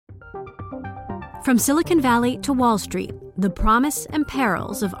From Silicon Valley to Wall Street, the promise and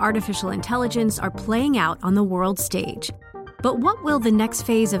perils of artificial intelligence are playing out on the world stage. But what will the next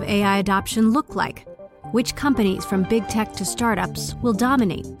phase of AI adoption look like? Which companies, from big tech to startups, will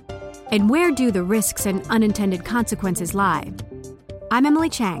dominate? And where do the risks and unintended consequences lie? I'm Emily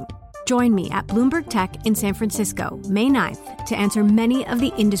Chang. Join me at Bloomberg Tech in San Francisco, May 9th, to answer many of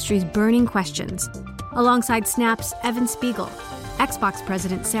the industry's burning questions, alongside Snap's Evan Spiegel, Xbox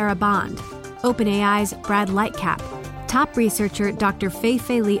President Sarah Bond, OpenAI's Brad Lightcap, top researcher Dr. Fei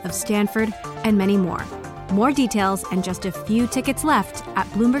Li of Stanford, and many more. More details and just a few tickets left at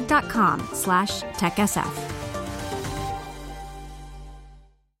Bloomberg.com/TechSF.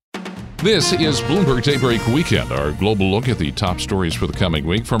 This is Bloomberg Daybreak Weekend, our global look at the top stories for the coming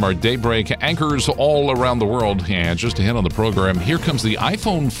week from our Daybreak anchors all around the world. And just ahead on the program, here comes the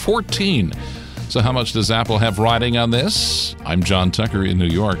iPhone 14. So how much does Apple have riding on this? I'm John Tucker in New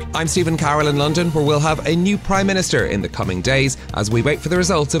York. I'm Stephen Carroll in London, where we'll have a new Prime Minister in the coming days as we wait for the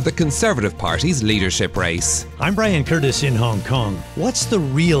results of the Conservative Party's leadership race. I'm Brian Curtis in Hong Kong. What's the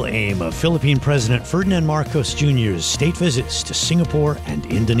real aim of Philippine President Ferdinand Marcos Jr.'s state visits to Singapore and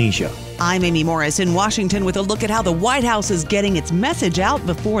Indonesia? I'm Amy Morris in Washington with a look at how the White House is getting its message out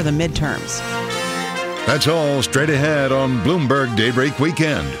before the midterms. That's all straight ahead on Bloomberg Daybreak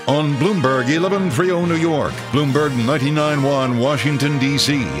Weekend on Bloomberg 1130 New York, Bloomberg 99.1 Washington,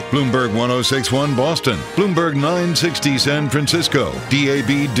 D.C., Bloomberg 106.1 Boston, Bloomberg 960 San Francisco,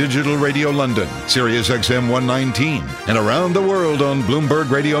 DAB Digital Radio London, Sirius XM 119, and around the world on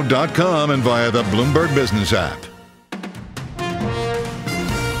BloombergRadio.com and via the Bloomberg Business app.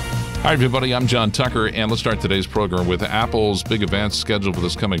 Hi, everybody. I'm John Tucker, and let's start today's program with Apple's big event scheduled for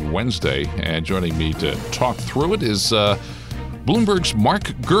this coming Wednesday. And joining me to talk through it is Bloomberg's Mark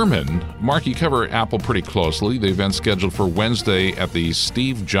Gurman. Mark, you cover Apple pretty closely. The event scheduled for Wednesday at the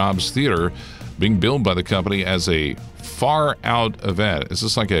Steve Jobs Theater, being billed by the company as a far-out event. Is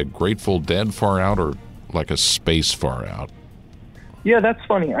this like a Grateful Dead far-out or like a space far-out? Yeah, that's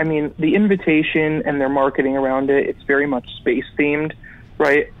funny. I mean, the invitation and their marketing around it, it's very much space-themed,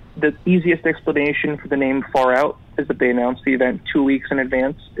 right? The easiest explanation for the name Far Out is that they announce the event 2 weeks in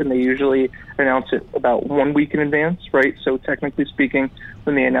advance, and they usually announce it about 1 week in advance, right? So technically speaking,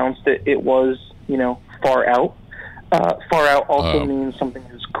 when they announced it, it was, far out. Far out also means something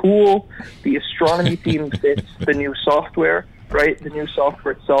is cool. The astronomy theme fits the new software, right? The new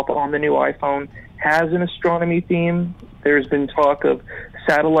software itself on the new iPhone has an astronomy theme. There's been talk of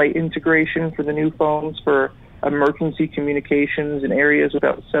satellite integration for the new phones for emergency communications in areas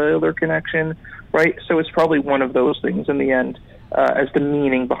without cellular connection, right? So it's probably one of those things in the end as the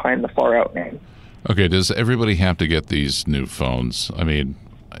meaning behind the Far Out name. Okay, does everybody have to get these new phones? I mean,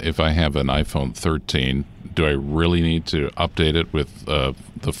 if I have an iPhone 13, do I really need to update it with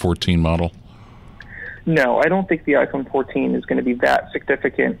the 14 model? No, I don't think the iPhone 14 is going to be that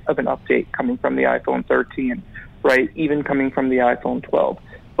significant of an update coming from the iPhone 13, right? Even coming from the iPhone 12.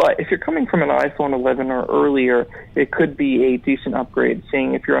 But if you're coming from an iPhone 11 or earlier, it could be a decent upgrade,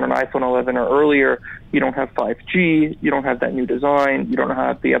 seeing if you're on an iPhone 11 or earlier, you don't have 5G, you don't have that new design, you don't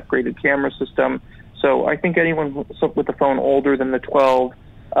have the upgraded camera system. So I think anyone with a phone older than the 12,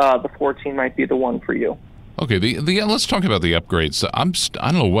 the 14 might be the one for you. Okay, let's talk about the upgrades. I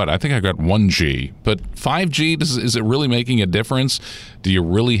don't know what. I think I got 1G, but 5G, is it really making a difference? Do you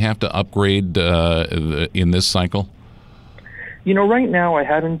really have to upgrade in this cycle? Right now I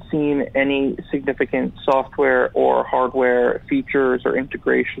haven't seen any significant software or hardware features or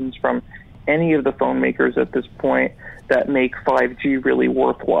integrations from any of the phone makers at this point that make 5G really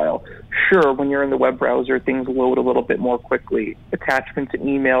worthwhile. Sure, when you're in the web browser, things load a little bit more quickly. Attachments and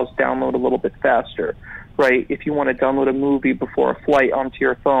emails download a little bit faster, right? If you want to download a movie before a flight onto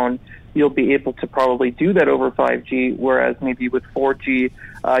your phone, you'll be able to probably do that over 5G, whereas maybe with 4G,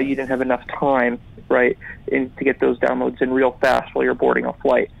 you didn't have enough time, right, to get those downloads in real fast while you're boarding a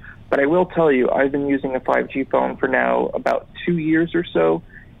flight. But I will tell you, I've been using a 5G phone for now about 2 years or so,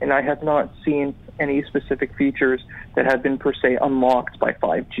 and I have not seen any specific features that have been per se unlocked by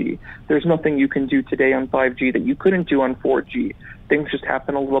 5G. There's nothing you can do today on 5G that you couldn't do on 4G. Things just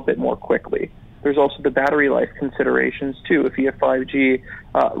happen a little bit more quickly. There's also the battery life considerations, too. If you have 5G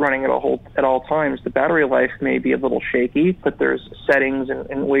running at all times, the battery life may be a little shaky, but there's settings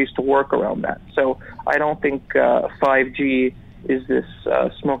and ways to work around that. So I don't think 5G is this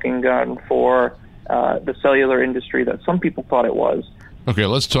smoking gun for the cellular industry that some people thought it was. Okay,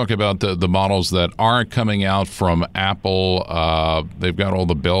 let's talk about the models that are coming out from Apple. They've got all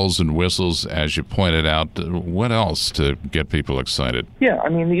the bells and whistles, as you pointed out. What else to get people excited? Yeah, I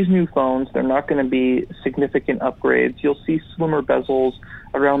mean, these new phones, they're not going to be significant upgrades. You'll see slimmer bezels,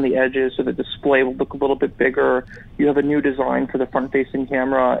 around the edges so the display will look a little bit bigger. You have a new design for the front-facing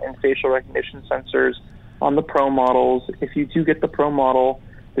camera and facial recognition sensors on the Pro models. If you do get the Pro model,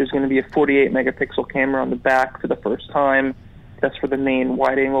 there's going to be a 48-megapixel camera on the back for the first time. That's for the main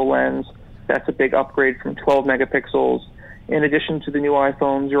wide-angle lens. That's a big upgrade from 12 megapixels. In addition to the new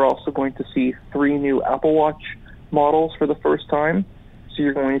iPhones, you're also going to see 3 new Apple Watch models for the first time. So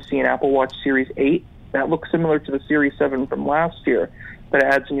you're going to see an Apple Watch Series 8. That looks similar to the Series 7 from last year, but it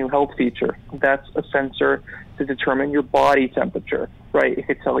adds a new health feature. That's a sensor to determine your body temperature, right? It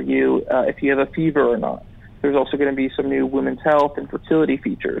could tell you if you have a fever or not. There's also going to be some new women's health and fertility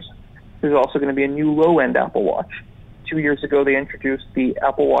features. There's also going to be a new low-end Apple Watch. 2 years ago, they introduced the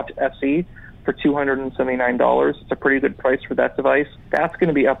Apple Watch SE for $279. It's a pretty good price for that device. That's going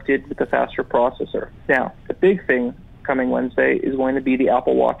to be updated with a faster processor. Now, the big thing coming Wednesday is going to be the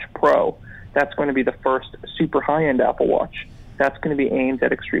Apple Watch Pro. That's going to be the first super high-end Apple Watch. That's going to be aimed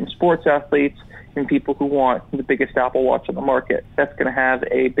at extreme sports athletes and people who want the biggest Apple Watch on the market. That's going to have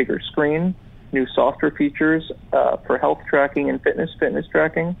a bigger screen, new software features for health tracking and fitness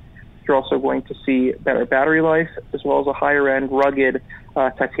tracking. You're also going to see better battery life, as well as a higher-end, rugged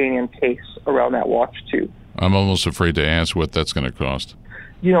titanium case around that watch, too. I'm almost afraid to ask what that's going to cost.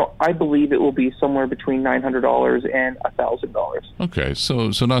 You know, I believe it will be somewhere between $900 and $1,000. Okay, so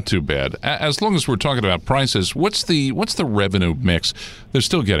not too bad. As long as we're talking about prices, what's the revenue mix? They're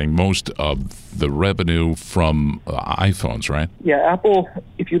still getting most of the revenue from iPhones, right? Yeah, Apple,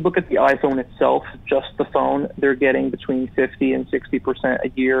 if you look at the iPhone itself, just the phone, they're getting between 50 and 60% a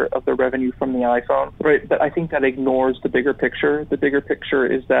year of the revenue from the iPhone. Right, but I think that ignores the bigger picture. The bigger picture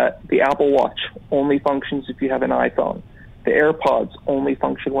is that the Apple Watch only functions if you have an iPhone. The AirPods only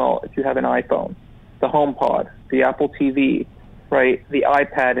function well if you have an iPhone. The HomePod, the Apple TV, right? The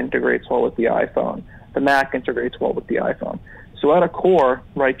iPad integrates well with the iPhone. The Mac integrates well with the iPhone. So at a core,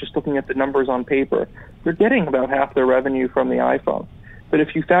 right, just looking at the numbers on paper, they're getting about half their revenue from the iPhone. But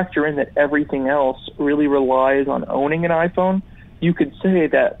if you factor in that everything else really relies on owning an iPhone, you could say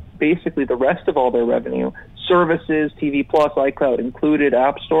that basically the rest of all their revenue, services, TV Plus, iCloud included,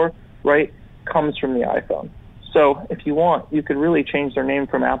 App Store, right, comes from the iPhone. So if you want, you could really change their name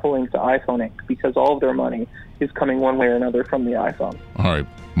from Apple Inc. to iPhone Inc. because all of their money is coming one way or another from the iPhone. All right,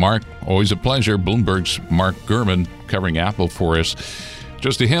 Mark, always a pleasure. Bloomberg's Mark Gurman covering Apple for us.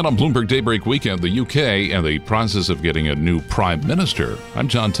 Just ahead on Bloomberg Daybreak Weekend, the UK and the process of getting a new prime minister. I'm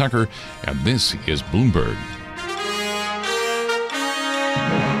John Tucker, and this is Bloomberg.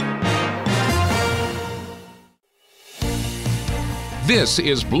 This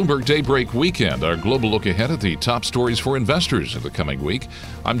is Bloomberg Daybreak Weekend, our global look ahead at the top stories for investors in the coming week.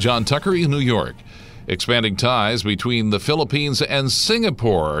 I'm John Tucker in New York. Expanding ties between the Philippines and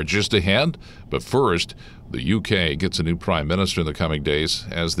Singapore are just ahead. But first, the UK gets a new prime minister in the coming days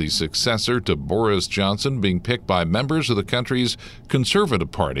as the successor to Boris Johnson, being picked by members of the country's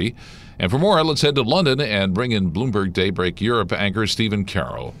Conservative Party. And for more, let's head to London and bring in Bloomberg Daybreak Europe anchor Stephen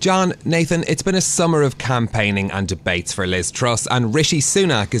Carroll. John, Nathan, it's been a summer of campaigning and debates for Liz Truss and Rishi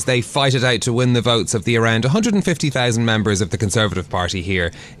Sunak as they fight it out to win the votes of the around 150,000 members of the Conservative Party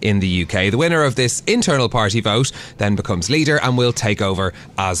here in the UK. The winner of this internal party vote then becomes leader and will take over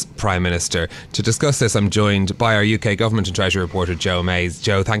as Prime Minister. To discuss this, I'm joined by our UK Government and Treasury reporter Joe Mays.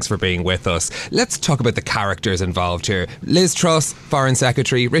 Joe, thanks for being with us. Let's talk about the characters involved here. Liz Truss, Foreign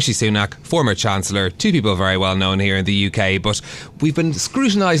Secretary, Rishi Sunak, former Chancellor, two people very well known here in the UK, but we've been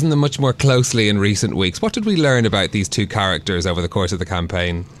scrutinising them much more closely in recent weeks. What did we learn about these two characters over the course of the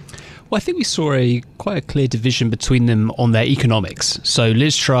campaign? Well, I think we saw quite a clear division between them on their economics. So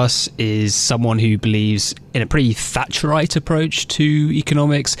Liz Truss is someone who believes in a pretty Thatcherite approach to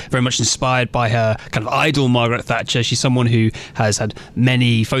economics, very much inspired by her kind of idol Margaret Thatcher. She's someone who has had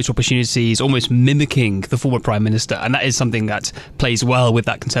many photo opportunities, almost mimicking the former Prime Minister, and that is something that plays well with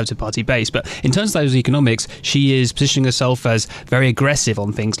that Conservative Party base. But in terms of those economics, she is positioning herself as very aggressive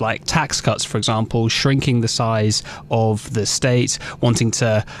on things like tax cuts, for example, shrinking the size of the state, wanting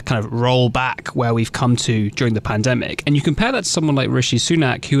to kind of roll back where we've come to during the pandemic. And you compare that to someone like Rishi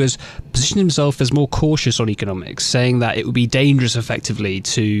Sunak, who has positioned himself as more cautious on economics, saying that it would be dangerous effectively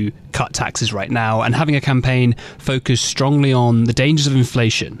to cut taxes right now, and having a campaign focused strongly on the dangers of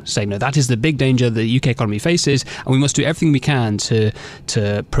inflation, saying, no, that is the big danger the UK economy faces, and we must do everything we can to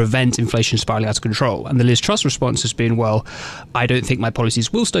prevent inflation spiraling out of control. And the Liz Truss response has been, well, I don't think my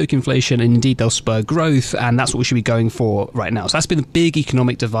policies will stoke inflation, and indeed they'll spur growth, and that's what we should be going for right now. So that's been the big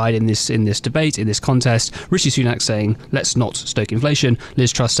economic divide in this debate, in this contest. Rishi Sunak saying, let's not stoke inflation.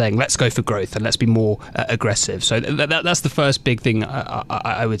 Liz Truss saying, let's go for growth and let's be more aggressive. So that's the first big thing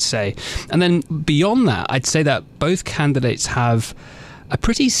I would say. And then beyond that, I'd say that both candidates have a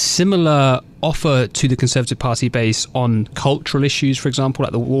pretty similar offer to the Conservative Party base on cultural issues, for example,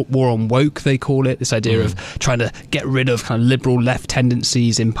 like the war on woke, they call it, this idea of trying to get rid of kind of liberal left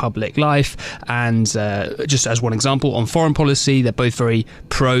tendencies in public life. And just as one example, on foreign policy, they're both very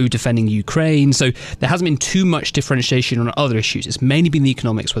pro-defending Ukraine. So there hasn't been too much differentiation on other issues. It's mainly been the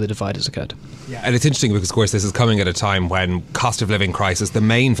economics where the divide has occurred. Yeah, and it's interesting because, of course, this is coming at a time when cost of living crisis, the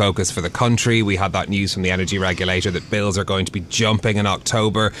main focus for the country. We had that news from the energy regulator that bills are going to be jumping in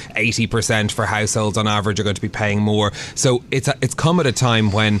October. 80% for households on average are going to be paying more. So it's come at a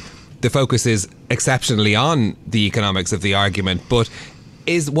time when the focus is exceptionally on the economics of the argument. But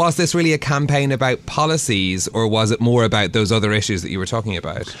was this really a campaign about policies, or was it more about those other issues that you were talking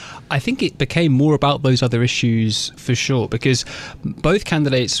about? I think it became more about those other issues for sure, because both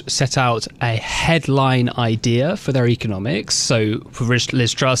candidates set out a headline idea for their economics. So for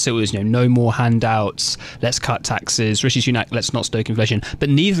Liz Truss, it was no more handouts, let's cut taxes. Rishi Sunak, let's not stoke inflation. But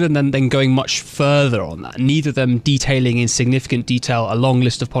neither of them then going much further on that. Neither of them detailing in significant detail a long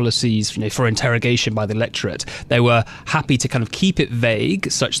list of policies for interrogation by the electorate. They were happy to kind of keep it vague,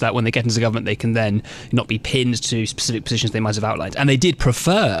 such that when they get into government they can then not be pinned to specific positions they might have outlined. And they did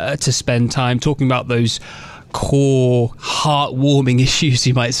prefer to spend time talking about those core heartwarming issues,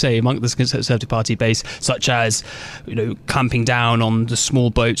 you might say, among the Conservative Party base, such as clamping down on the small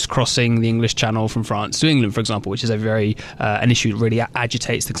boats crossing the English Channel from France to England, for example, which is a very an issue that really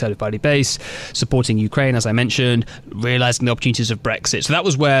agitates the Conservative Party base, supporting Ukraine, as I mentioned, realising the opportunities of Brexit. So that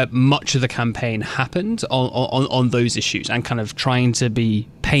was where much of the campaign happened on those issues, and kind of trying to be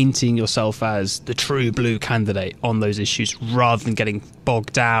painting yourself as the true blue candidate on those issues, rather than getting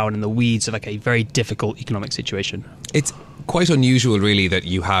bogged down in the weeds of a very difficult economic situation. It's quite unusual, really, that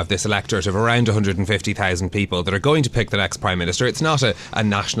you have this electorate of around 150,000 people that are going to pick the next Prime Minister. It's not a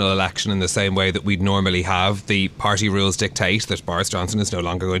national election in the same way that we'd normally have. The party rules dictate that Boris Johnson is no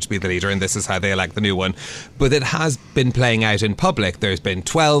longer going to be the leader, and this is how they elect the new one. But it has been playing out in public. There's been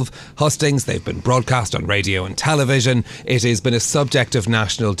 12 hustings. They've been broadcast on radio and television. It has been a subject of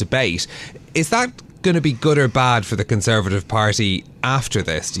national debate. Is that going to be good or bad for the Conservative Party after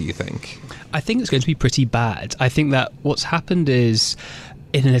this, do you think? I think it's going to be pretty bad. I think that what's happened is,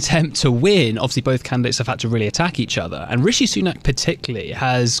 in an attempt to win, obviously both candidates have had to really attack each other. And Rishi Sunak particularly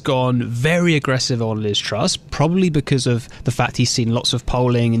has gone very aggressive on Liz Truss, probably because of the fact he's seen lots of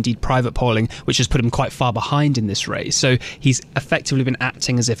polling, indeed private polling, which has put him quite far behind in this race. So he's effectively been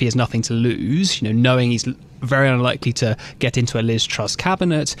acting as if he has nothing to lose, knowing he's very unlikely to get into a Liz Truss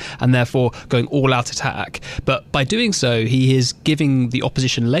cabinet, and therefore going all-out attack. But by doing so, he is giving the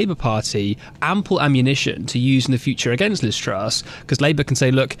opposition Labour Party ample ammunition to use in the future against Liz Truss, because Labour can say,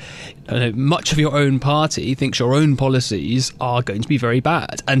 look, much of your own party thinks your own policies are going to be very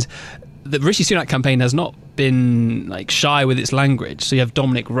bad. And the Rishi Sunak campaign has not been shy with its language. So you have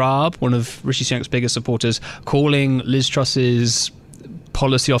Dominic Raab, one of Rishi Sunak's biggest supporters, calling Liz Truss's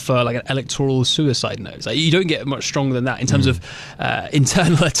policy offer an electoral suicide note. You don't get much stronger than that in terms of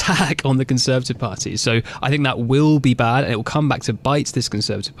internal attack on the Conservative Party. So I think that will be bad, and it will come back to bite this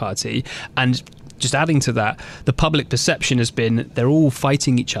Conservative Party. And just adding to that, the public perception has been they're all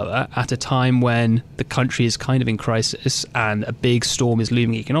fighting each other at a time when the country is kind of in crisis and a big storm is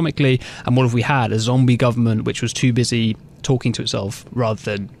looming economically. And what have we had? A zombie government which was too busy talking to itself rather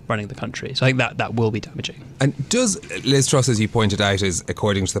than running the country. So I think that will be damaging. And does Liz Truss, as you pointed out, is,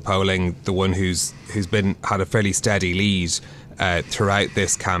 according to the polling, the one who's had a fairly steady lead throughout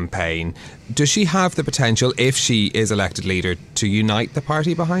this campaign, does she have the potential, if she is elected leader, to unite the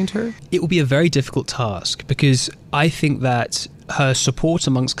party behind her? It will be a very difficult task, because I think that her support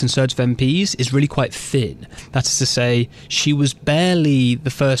amongst Conservative MPs is really quite thin. That is to say, she was barely the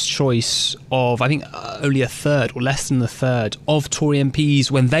first choice of, I think, only a third or less than a third of Tory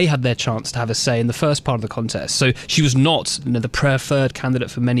MPs when they had their chance to have a say in the first part of the contest. So she was not the preferred candidate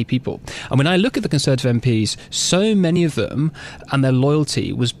for many people. And when I look at the Conservative MPs, so many of them and their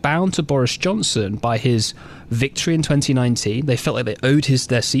loyalty was bound to Boris Johnson by his victory in 2019. They felt like they owed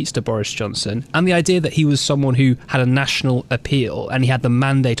their seats to Boris Johnson, and the idea that he was someone who had a national appeal and he had the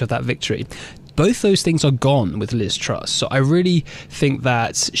mandate of that victory. Both those things are gone with Liz Truss. So I really think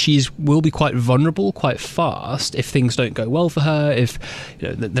that she will be quite vulnerable quite fast if things don't go well for her, if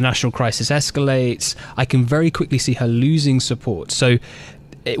the national crisis escalates. I can very quickly see her losing support. So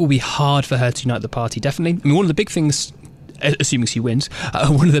it will be hard for her to unite the party, definitely. I mean, one of the big things assuming she wins,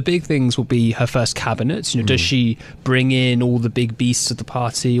 one of the big things will be her first cabinet. Does she bring in all the big beasts of the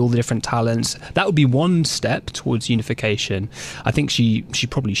party, all the different talents? That would be one step towards unification. I think she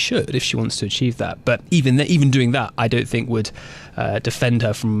probably should if she wants to achieve that. But even doing that, I don't think would defend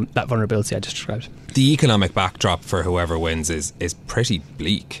her from that vulnerability I just described. The economic backdrop for whoever wins is pretty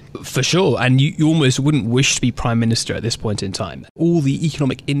bleak. For sure, and you almost wouldn't wish to be Prime Minister at this point in time. All the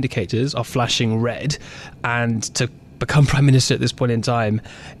economic indicators are flashing red, and to become Prime Minister at this point in time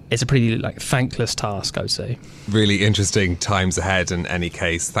is a pretty thankless task, I would say. Really interesting times ahead in any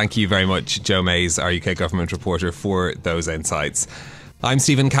case. Thank you very much, Joe Mays, our UK government reporter, for those insights. I'm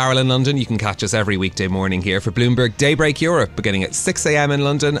Stephen Carroll in London. You can catch us every weekday morning here for Bloomberg Daybreak Europe, beginning at 6 a.m. in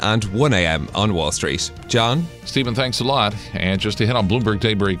London and 1 a.m. on Wall Street. John? Stephen, thanks a lot. And just to hit on Bloomberg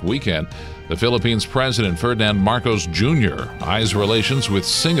Daybreak Weekend, the Philippines President Ferdinand Marcos Jr. eyes relations with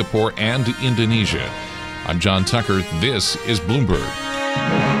Singapore and Indonesia. I'm John Tucker. This is Bloomberg.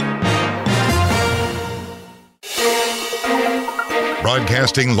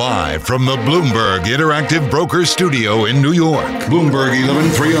 Broadcasting live from the Bloomberg Interactive Brokers Studio in New York. Bloomberg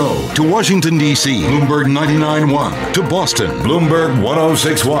 1130 to Washington, D.C. Bloomberg 99.1 to Boston. Bloomberg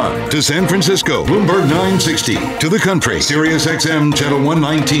 106.1 to San Francisco. Bloomberg 960 to the country. Sirius XM Channel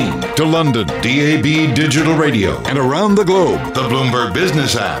 119 to London. DAB Digital Radio. And around the globe, the Bloomberg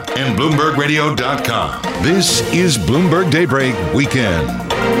Business app and BloombergRadio.com. This is Bloomberg Daybreak Weekend.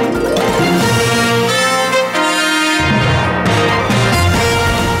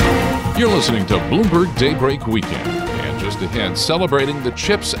 You're listening to Bloomberg Daybreak Weekend, and just ahead, celebrating the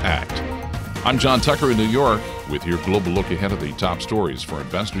CHIPS Act. I'm John Tucker in New York with your global look ahead of the top stories for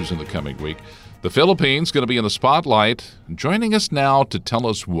investors in the coming week. The Philippines going to be in the spotlight. Joining us now to tell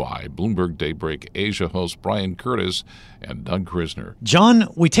us why, Bloomberg Daybreak Asia hosts Brian Curtis and Doug Krisner. John,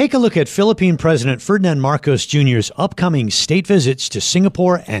 we take a look at Philippine President Ferdinand Marcos Jr.'s upcoming state visits to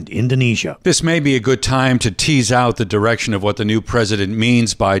Singapore and Indonesia. This may be a good time to tease out the direction of what the new president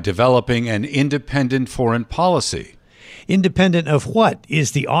means by developing an independent foreign policy. Independent of what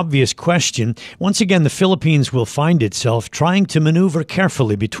is the obvious question. Once again, the Philippines will find itself trying to maneuver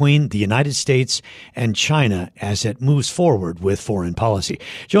carefully between the United States and China as it moves forward with foreign policy.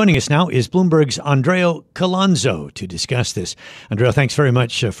 Joining us now is Bloomberg's Andreo Colanzo to discuss this. Andreo, thanks very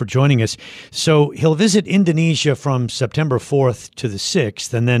much for joining us. So he'll visit Indonesia from September 4th to the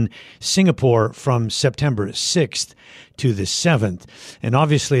 6th, and then Singapore from September 6th to the 7th. And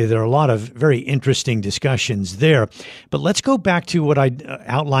obviously, there are a lot of very interesting discussions there. But let's go back to what I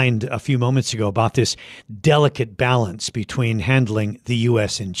outlined a few moments ago about this delicate balance between handling the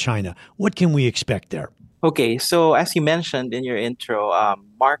U.S. and China. What can we expect there? Okay, so as you mentioned in your intro,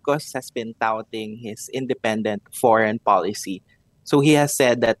 Marcos has been touting his independent foreign policy. So he has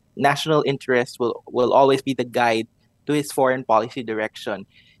said that national interest will always be the guide to his foreign policy direction.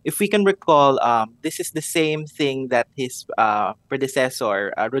 If we can recall, this is the same thing that his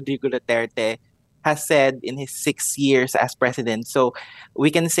predecessor, Rodrigo Duterte, has said in his 6 years as president. So we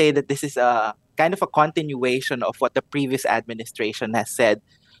can say that this is a kind of a continuation of what the previous administration has said.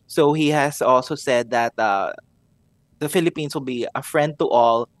 So he has also said that the Philippines will be a friend to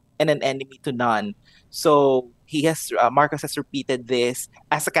all and an enemy to none. So Marcos has repeated this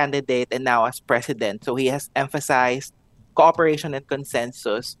as a candidate and now as president. So he has emphasized cooperation and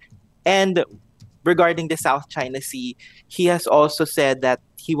consensus. And regarding the South China Sea, he has also said that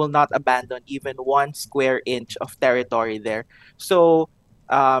he will not abandon even 1 square inch of territory there. So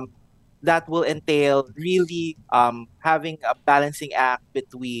that will entail really having a balancing act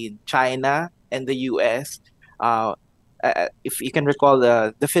between China and the U.S. If you can recall,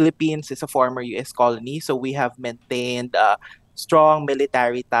 the Philippines is a former U.S. colony, so we have maintained strong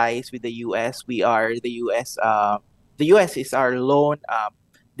military ties with the U.S. The U.S. is our lone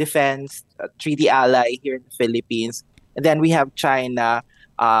defense treaty ally here in the Philippines. And then we have China.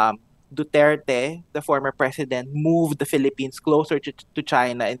 Duterte, the former president, moved the Philippines closer to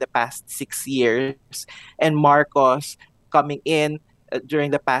China in the past 6 years. And Marcos, coming in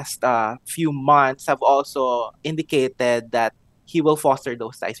during the past few months, have also indicated that he will foster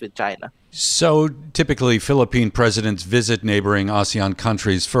those ties with China. So typically, Philippine presidents visit neighboring ASEAN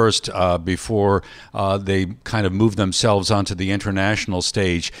countries first before they kind of move themselves onto the international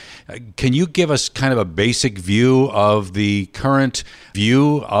stage. Can you give us kind of a basic view of the current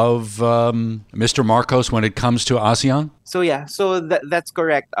view of Mr. Marcos when it comes to ASEAN? So that's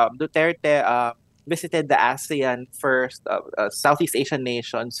correct. Duterte visited the ASEAN first, Southeast Asian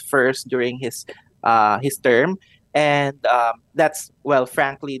nations first during his term. And that's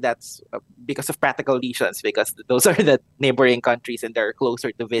because of practical reasons, because those are the neighboring countries and they're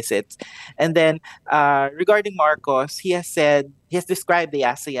closer to visit. And then regarding Marcos, he has described the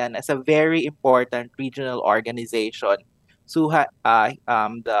ASEAN as a very important regional organization. So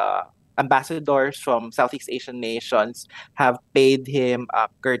the ambassadors from Southeast Asian nations have paid him a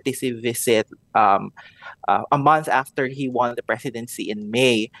courtesy visit a month after he won the presidency in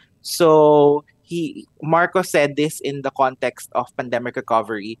May. So Marcos said this in the context of pandemic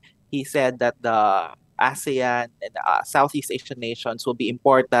recovery. He said that the ASEAN and Southeast Asian nations will be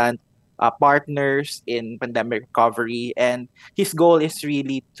important partners in pandemic recovery, and his goal is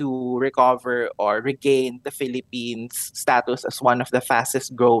really to recover or regain the Philippines' status as one of the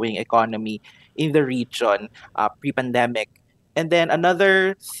fastest growing economy in the region pre-pandemic. And then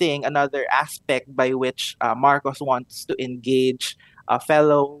another aspect by which Marcos wants to engage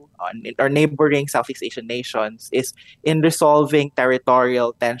fellow or neighboring Southeast Asian nations is in resolving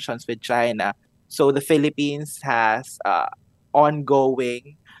territorial tensions with China. So the Philippines has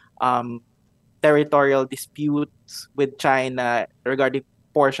ongoing territorial disputes with China regarding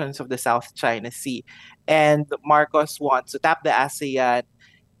portions of the South China Sea. And Marcos wants to tap the ASEAN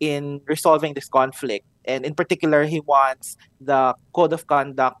in resolving this conflict. And in particular, he wants the code of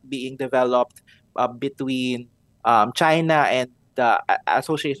conduct being developed between China and the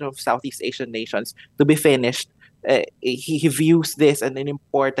Association of Southeast Asian Nations to be finished. He views this as an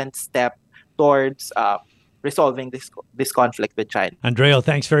important step towards resolving this conflict with China. Andrea,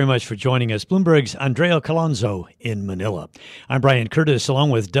 thanks very much for joining us. Bloomberg's Andrea Colonzo in Manila. I'm Brian Curtis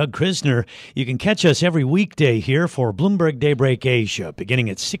along with Doug Krisner. You can catch us every weekday here for Bloomberg Daybreak Asia, beginning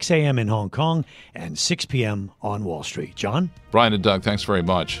at 6 a.m. in Hong Kong and 6 p.m. on Wall Street. John? Brian and Doug, thanks very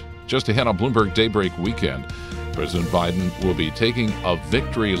much. Just ahead on Bloomberg Daybreak Weekend, President Biden will be taking a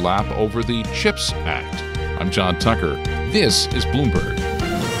victory lap over the CHIPS Act. I'm John Tucker. This is Bloomberg.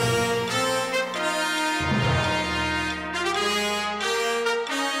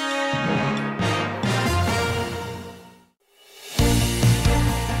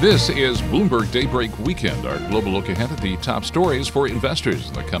 This is Bloomberg Daybreak Weekend, our global look ahead at the top stories for investors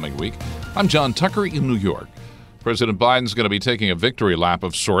in the coming week. I'm John Tucker in New York. President Biden's going to be taking a victory lap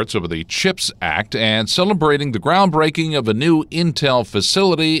of sorts over the CHIPS Act and celebrating the groundbreaking of a new Intel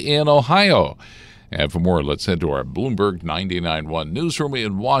facility in Ohio. And for more, let's head to our Bloomberg 99.1 newsroom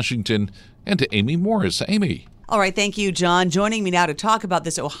in Washington and to Amy Morris. Amy. All right, thank you, John. Joining me now to talk about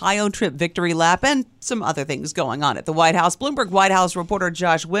this Ohio trip victory lap and some other things going on at the White House, Bloomberg White House reporter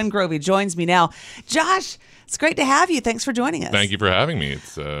Josh Wingrove joins me now. Josh, it's great to have you. Thanks for joining us. Thank you for having me.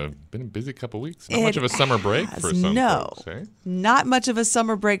 It's been a busy couple weeks. Not much of a summer break for some folks, eh? Not much of a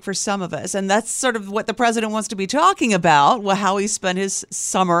summer break for some of us. And that's sort of what the president wants to be talking about, how he spent his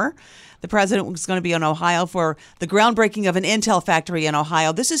summer. The president was going to be in Ohio for the groundbreaking of an Intel factory in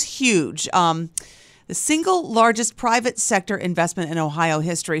Ohio. This is huge. The single largest private sector investment in Ohio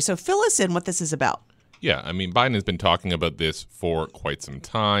history. So fill us in what this is about. Yeah, I mean, Biden has been talking about this for quite some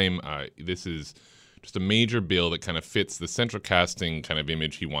time. This is just a major bill that kind of fits the central casting kind of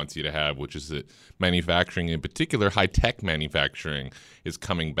image he wants you to have, which is that manufacturing, in particular high-tech manufacturing, is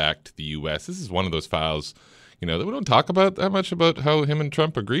coming back to the U.S. This is one of those files, that we don't talk about that much about how him and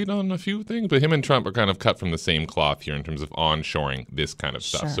Trump agreed on a few things, but him and Trump are kind of cut from the same cloth here in terms of onshoring this kind of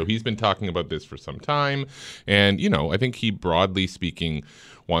stuff. Sure. So he's been talking about this for some time. And, I think he, broadly speaking,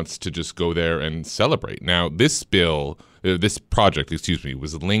 wants to just go there and celebrate. Now, this project,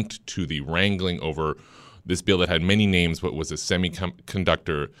 was linked to the wrangling over this bill that had many names, but was a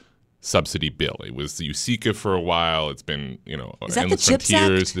semiconductor subsidy bill. It was the USICA for a while. It's been, is that Endless the CHIPS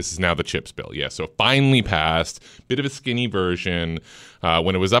Frontiers. Act? This is now the CHIPS bill. Yeah, so finally passed. Bit of a skinny version.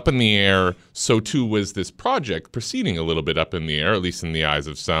 When it was up in the air, so too was this project proceeding a little bit up in the air, at least in the eyes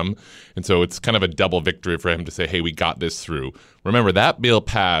of some. And so it's kind of a double victory for him to say, hey, we got this through. Remember, that bill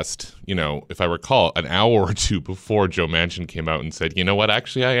passed, if I recall, an hour or two before Joe Manchin came out and said, you know what,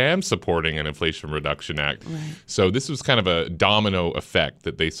 actually, I am supporting an Inflation Reduction Act. Right. So this was kind of a domino effect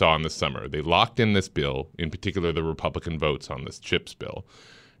that they saw in the summer. They locked in this bill, in particular the Republican votes on this CHIPS bill,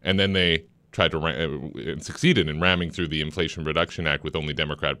 and then they tried to and succeeded in ramming through the Inflation Reduction Act with only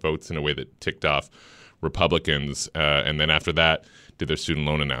Democrat votes in a way that ticked off Republicans. And then after that, did their student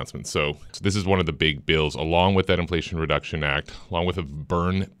loan announcement. So this is one of the big bills, along with that Inflation Reduction Act, along with a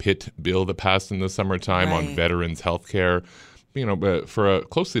burn pit bill that passed in the summertime on veterans' health care. For a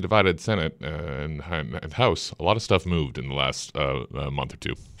closely divided Senate and House, a lot of stuff moved in the last month or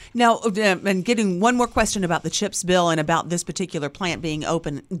two. Now, and getting one more question about the CHIPS bill and about this particular plant being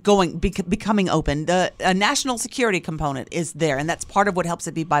becoming open. The national security component is there, and that's part of what helps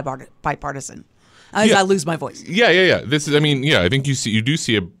it be bipartisan. I lose my voice. Yeah. This is, I think you do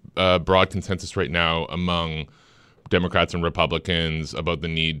see broad consensus right now among Democrats and Republicans about the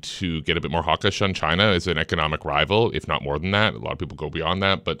need to get a bit more hawkish on China as an economic rival, if not more than that. A lot of people go beyond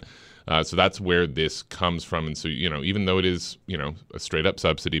that, but so that's where this comes from. And so, even though it is, a straight up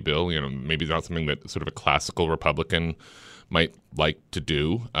subsidy bill, maybe not something that sort of a classical Republican might like to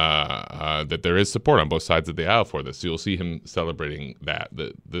do, that there is support on both sides of the aisle for this. So you'll see him celebrating that.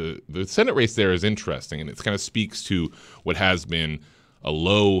 The Senate race there is interesting, and it kind of speaks to what has been a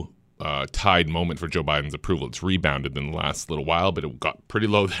low tide moment for Joe Biden's approval. It's rebounded in the last little while, but it got pretty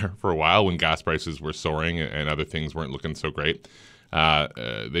low there for a while when gas prices were soaring and other things weren't looking so great.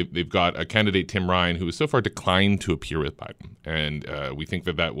 They've got a candidate, Tim Ryan, who has so far declined to appear with Biden, and we think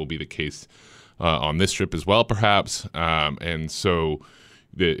that will be the case on this trip as well, perhaps. And so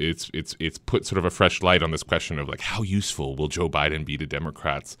it's put sort of a fresh light on this question of like, how useful will Joe Biden be to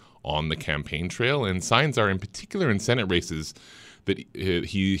Democrats on the campaign trail? And signs are, in particular in Senate races, that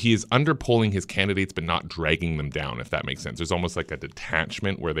he is underpolling his candidates but not dragging them down, if that makes sense. There's almost like a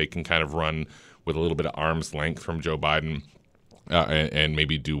detachment where they can kind of run with a little bit of arm's length from Joe Biden and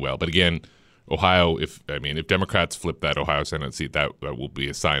maybe do well. But again, Ohio, if Democrats flip that Ohio Senate seat, that will be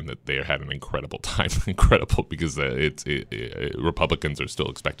a sign that they had an incredible time. Incredible, because Republicans are still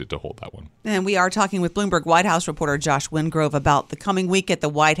expected to hold that one. And we are talking with Bloomberg White House reporter Josh Wingrove about the coming week at the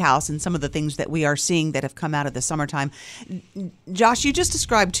White House and some of the things that we are seeing that have come out of the summertime. Josh, you just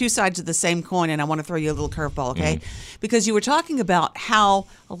described two sides of the same coin, and I want to throw you a little curveball, okay? Mm-hmm. Because you were talking about how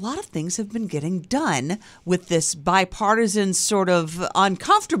a lot of things have been getting done with this bipartisan sort of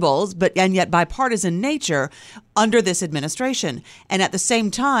uncomfortables, and yet bipartisan nature under this administration. And at the same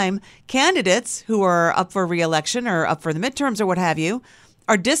time, candidates who are up for re-election or up for the midterms or what have you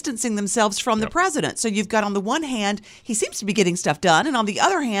are distancing themselves from the president. So you've got, on the one hand, he seems to be getting stuff done, and on the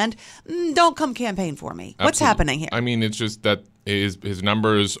other hand, don't come campaign for me. Absolutely. What's happening here? It's just that his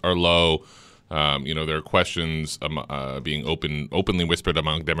numbers are low. There are questions being openly whispered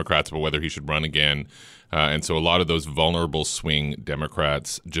among Democrats about whether he should run again. And so a lot of those vulnerable swing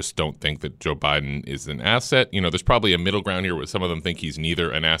Democrats just don't think that Joe Biden is an asset. There's probably a middle ground here where some of them think he's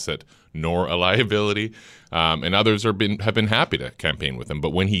neither an asset nor a liability. And others have been happy to campaign with him. But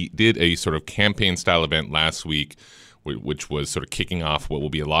when he did a sort of campaign-style event last week, which was sort of kicking off what will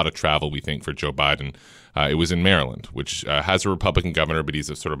be a lot of travel, we think, for Joe Biden. It was in Maryland, which has a Republican governor, but he's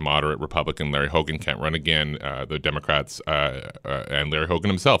a sort of moderate Republican. Larry Hogan can't run again. The Democrats and Larry Hogan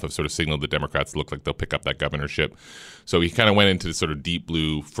himself have sort of signaled the Democrats look like they'll pick up that governorship. So he kind of went into sort of deep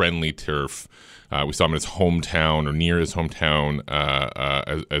blue, friendly turf. We saw him in his hometown or near his hometown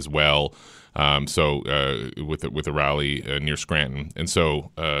as well. With a rally near Scranton, and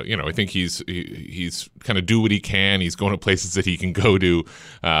so I think he's kind of do what he can. He's going to places that he can go to,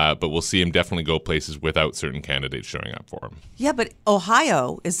 but we'll see him definitely go places without certain candidates showing up for him. Yeah, but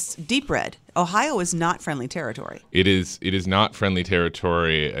Ohio is deep red. Ohio is not friendly territory. It is not friendly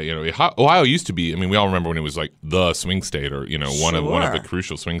territory. Ohio used to be. We all remember when it was like the swing state, or one of the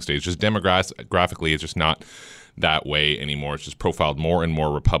crucial swing states. Just demographically, it's just not that way anymore. It's just profiled more and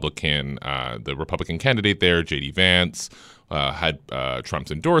more Republican. The Republican candidate there, J.D. Vance, had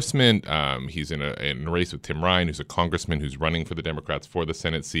Trump's endorsement. He's in a race with Tim Ryan, who's a congressman who's running for the Democrats for the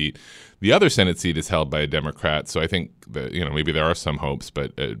Senate seat. The other Senate seat is held by a Democrat, so I think that maybe there are some hopes.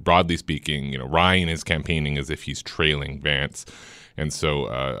 But broadly speaking, Ryan is campaigning as if he's trailing Vance. And so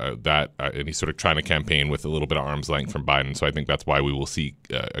and he's sort of trying to campaign with a little bit of arm's length from Biden. So I think that's why we will see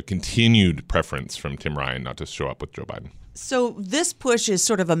a continued preference from Tim Ryan not to show up with Joe Biden. So this push is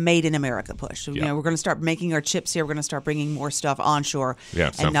sort of a made in America push. So, yeah. We're going to start making our chips here. We're going to start bringing more stuff onshore and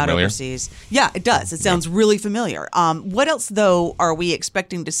not familiar? Overseas. Yeah, it does. It sounds really familiar. What else, though, are we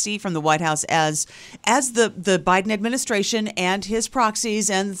expecting to see from the White House as the Biden administration and his proxies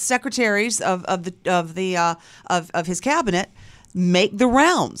and secretaries of his cabinet make the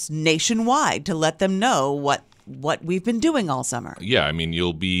rounds nationwide to let them know what we've been doing all summer? Yeah,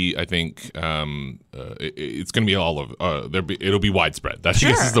 you'll be, I think, it's going to be all of, it'll be widespread. I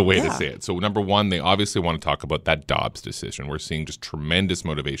guess is the way to say it. So number one, they obviously want to talk about that Dobbs decision. We're seeing just tremendous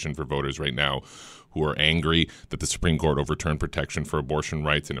motivation for voters right now who are angry that the Supreme Court overturned protection for abortion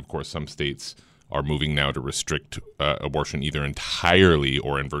rights. And of course, some states are moving now to restrict abortion either entirely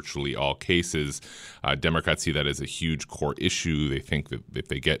or in virtually all cases. Democrats see that as a huge core issue. They think that if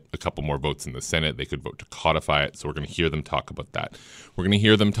they get a couple more votes in the Senate, they could vote to codify it. So we're going to hear them talk about that. We're going to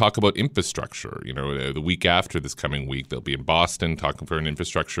hear them talk about infrastructure. The week after this coming week, they'll be in Boston talking for an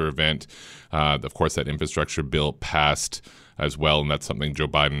infrastructure event. Of course, that infrastructure bill passed as well, and that's something Joe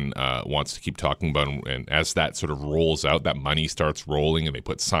Biden wants to keep talking about. And as that sort of rolls out, that money starts rolling, and they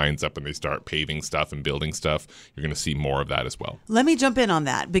put signs up and they start paving stuff and building stuff, you're going to see more of that as well. Let me jump in on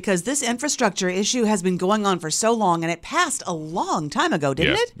that, because this infrastructure issue has been going on for so long, and it passed a long time ago,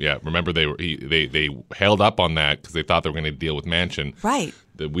 didn't it? Yeah. Remember, they held up on that because they thought they were going to deal with Manchin. Right.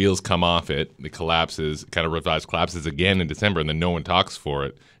 The wheels come off it collapses again in December, and then no one talks for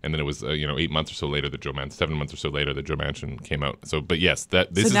it. And then it was 7 months or so later that Joe Manchin came out. So, but yes,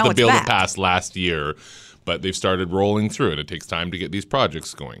 this is the bill that passed last year. But they've started rolling through it. It takes time to get these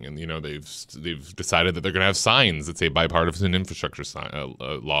projects going, and they've decided that they're going to have signs that say bipartisan infrastructure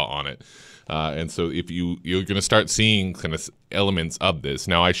law on it. And so if you're going to start seeing kind of elements of this.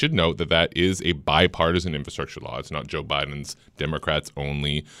 Now, I should note that is a bipartisan infrastructure law. It's not Joe Biden's Democrats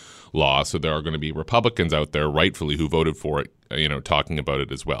only law. So there are going to be Republicans out there, rightfully, who voted for it, talking about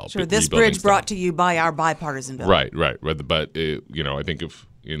it as well. Sure, this bridge brought to you by our bipartisan bill. Right. But I think if,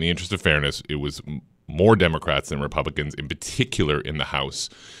 in the interest of fairness, it was more Democrats than Republicans, in particular in the House.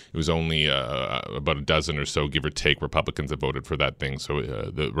 It was only about a dozen or so, give or take, Republicans that voted for that thing. So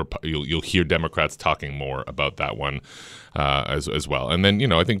you'll hear Democrats talking more about that one as well. And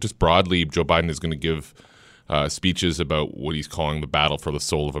then, I think just broadly, Joe Biden is going to give speeches about what he's calling the battle for the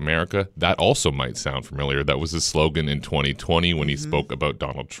soul of America. That also might sound familiar. That was his slogan in 2020 when he spoke about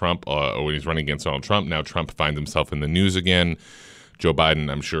Donald Trump, or when he's running against Donald Trump. Now Trump finds himself in the news again. Joe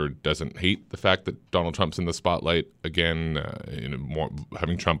Biden, I'm sure, doesn't hate the fact that Donald Trump's in the spotlight again.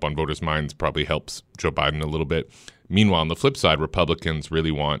 Having Trump on voters' minds probably helps Joe Biden a little bit. Meanwhile, on the flip side, Republicans really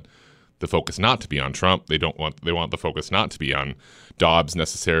want the focus not to be on Trump. They want the focus not to be on Dobbs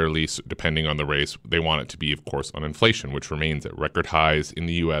necessarily, depending on the race. They want it to be, of course, on inflation, which remains at record highs in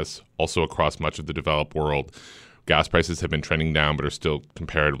the U.S., also across much of the developed world. Gas prices have been trending down, but are still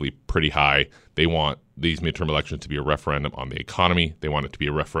comparatively pretty high. They want these midterm elections to be a referendum on the economy. They want it to be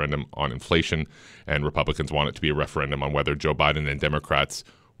a referendum on inflation. And Republicans want it to be a referendum on whether Joe Biden and Democrats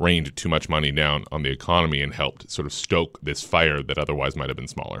rained too much money down on the economy and helped sort of stoke this fire that otherwise might have been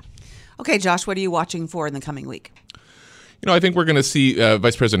smaller. Okay, Josh, what are you watching for in the coming week? I think we're going to see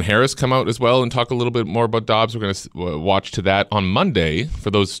Vice President Harris come out as well and talk a little bit more about Dobbs. We're going to watch to that on Monday.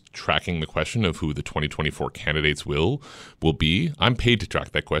 For those tracking the question of who the 2024 candidates will be, I'm paid to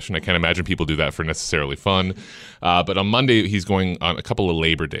track that question. I can't imagine people do that for necessarily fun. But on Monday, he's going on a couple of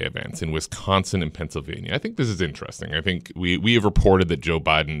Labor Day events in Wisconsin and Pennsylvania. I think this is interesting. I think we have reported that Joe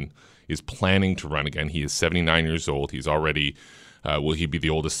Biden is planning to run again. He is 79 years old. He's already... will he be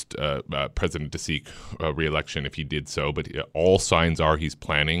the oldest president to seek re-election if he did so? But all signs are he's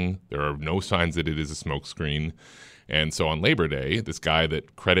planning. There are no signs that it is a smokescreen. And so on Labor Day, this guy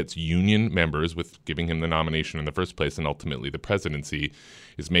that credits union members with giving him the nomination in the first place and ultimately the presidency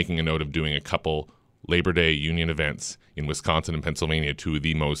is making a note of doing a couple Labor Day union events in Wisconsin and Pennsylvania, two of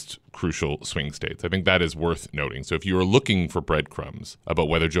the most crucial swing states. I think that is worth noting. So if you are looking for breadcrumbs about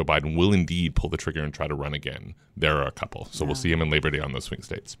whether Joe Biden will indeed pull the trigger and try to run again, there are a couple. So we'll see him in Labor Day on those swing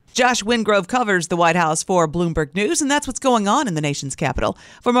states. Josh Wingrove covers the White House for Bloomberg News, and that's what's going on in the nation's capital.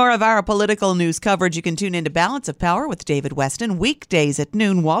 For more of our political news coverage, you can tune into Balance of Power with David Weston weekdays at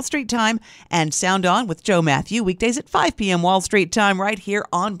noon Wall Street time, and Sound On with Joe Matthew weekdays at 5 p.m. Wall Street time right here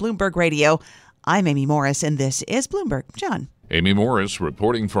on Bloomberg Radio. I'm Amy Morris, and this is Bloomberg. John. Amy Morris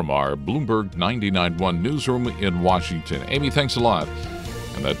reporting from our Bloomberg 99.1 newsroom in Washington. Amy, thanks a lot.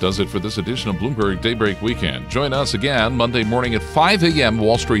 And that does it for this edition of Bloomberg Daybreak Weekend. Join us again Monday morning at 5 a.m.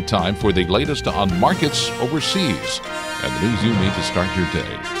 Wall Street time for the latest on markets overseas and the news you need to start your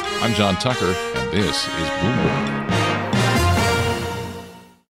day. I'm John Tucker, and this is Bloomberg.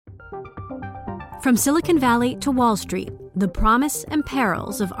 From Silicon Valley to Wall Street, the promise and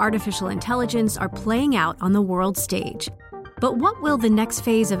perils of artificial intelligence are playing out on the world stage. But what will the next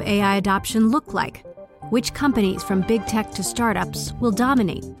phase of AI adoption look like? Which companies from big tech to startups will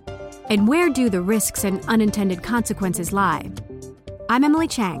dominate? And where do the risks and unintended consequences lie? I'm Emily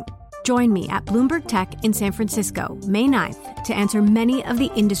Chang. Join me at Bloomberg Tech in San Francisco, May 9th, to answer many of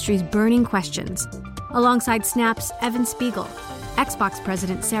the industry's burning questions, alongside Snap's Evan Spiegel, Xbox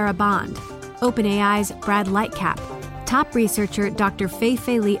President Sarah Bond, OpenAI's Brad Lightcap, top researcher Dr.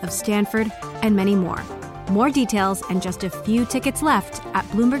 Fei Li of Stanford, and many more. More details and just a few tickets left at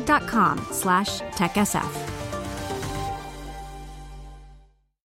Bloomberg.com/TechSF.